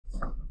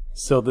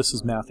So this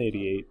is Math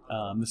 88.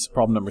 This is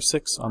problem number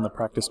 6 on the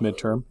practice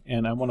midterm,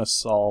 and I want to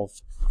solve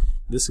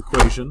this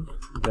equation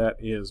that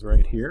is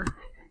right here.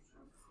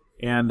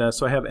 And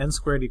so I have n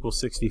squared equals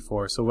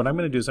 64. So what I'm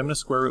going to do is I'm going to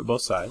square root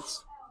both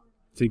sides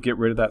to get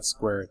rid of that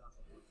squared.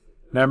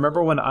 Now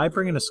remember, when I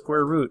bring in a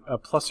square root, a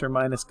plus or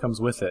minus comes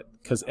with it,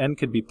 because n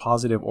could be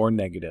positive or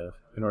negative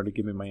in order to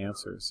give me my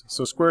answers.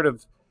 So square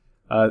root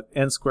of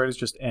n squared is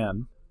just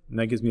n, and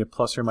that gives me a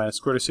plus or minus.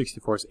 Square root of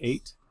 64 is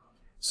 8.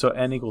 So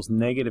n equals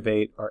negative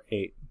 8 or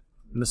 8.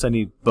 And this, I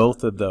need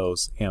both of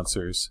those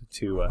answers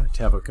to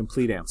have a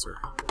complete answer.